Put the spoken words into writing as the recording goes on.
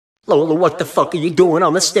Lola, what the fuck are you doing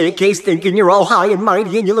on the staircase thinking you're all high and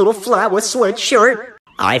mighty in your little flower sweatshirt?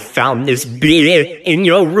 I found this beer in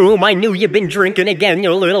your room. I knew you'd been drinking again,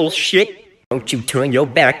 you little shit. Don't you turn your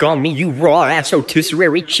back on me, you raw-ass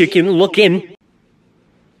rotisserie chicken looking.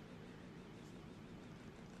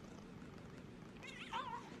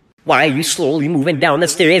 Why are you slowly moving down the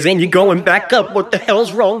stairs and you're going back up? What the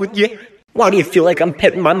hell's wrong with you? Why do you feel like I'm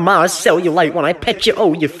petting my ma's cellulite when I pet you?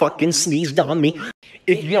 Oh, you fucking sneezed on me.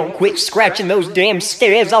 If you don't quit scratching those damn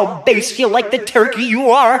stairs, I'll baste you like the turkey you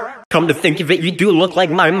are. Come to think of it, you do look like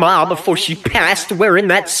my ma before she passed wearing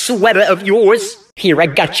that sweater of yours. Here, I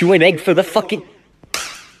got you an egg for the fucking...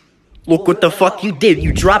 Look what the fuck you did,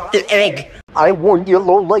 you dropped the egg. I warned you,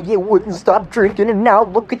 Lola, you wouldn't stop drinking, and now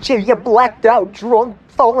look at you, you're blacked out, drunk,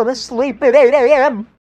 falling asleep at 8 a.m.